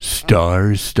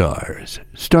Stars,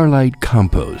 Starlight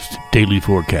Compost, Daily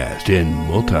Forecast, and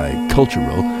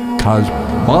Multicultural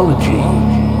Cosmology.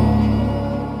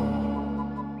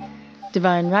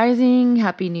 Divine Rising,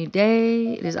 happy new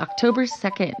day. It is October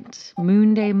 2nd,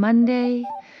 Moon Day Monday,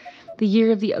 the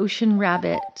year of the ocean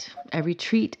rabbit. I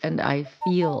retreat and I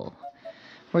feel.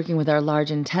 Working with our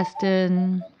large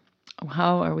intestine.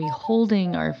 How are we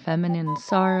holding our feminine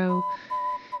sorrow?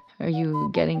 Are you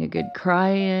getting a good cry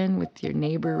in with your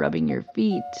neighbor rubbing your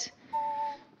feet?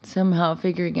 Somehow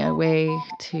figuring a way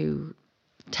to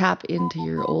tap into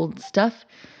your old stuff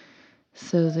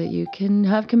so that you can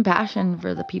have compassion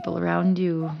for the people around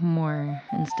you more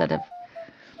instead of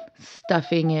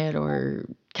stuffing it or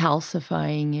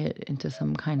calcifying it into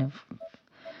some kind of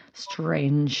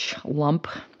strange lump.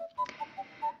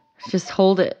 Just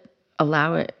hold it,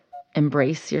 allow it,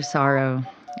 embrace your sorrow.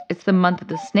 It's the month of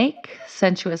the snake,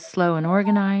 sensuous, slow, and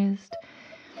organized.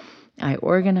 I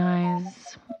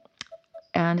organize.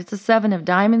 And it's a 7 of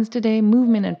diamonds today,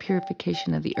 movement and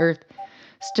purification of the earth,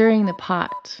 stirring the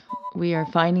pot. We are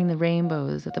finding the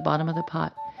rainbows at the bottom of the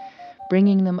pot,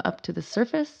 bringing them up to the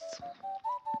surface.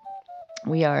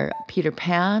 We are Peter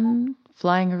Pan,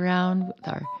 flying around with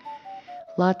our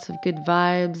lots of good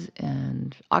vibes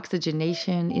and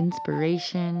oxygenation,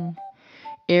 inspiration,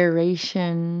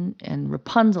 aeration, and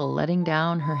Rapunzel letting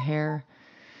down her hair,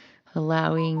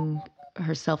 allowing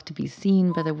herself to be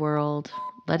seen by the world,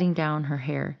 letting down her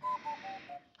hair.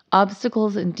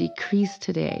 Obstacles and decrease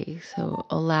today, so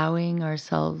allowing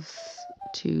ourselves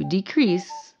to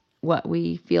decrease what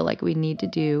we feel like we need to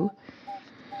do.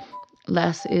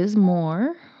 Less is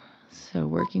more, so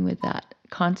working with that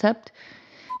concept.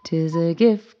 'Tis a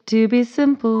gift to be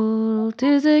simple,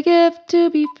 'tis a gift to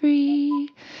be free,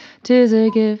 'tis a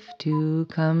gift to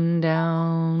come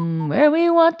down where we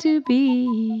want to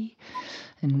be.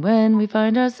 And when we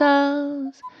find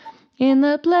ourselves in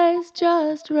the place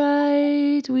just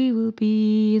right, we will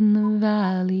be in the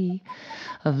valley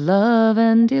of love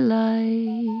and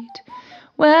delight.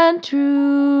 When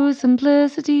true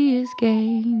simplicity is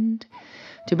gained,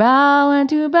 to bow and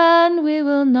to bend we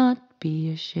will not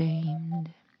be ashamed.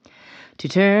 To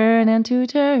turn and to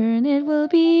turn, it will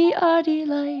be our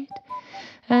delight.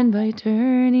 And by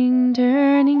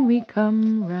turning, we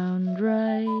come round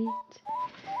right.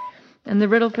 And the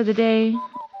riddle for the day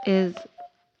is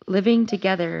living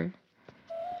together.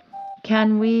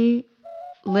 Can we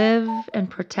live and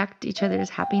protect each other's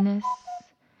happiness?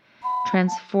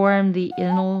 Transform the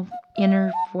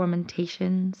inner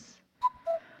fermentations?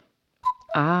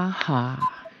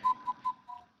 Aha.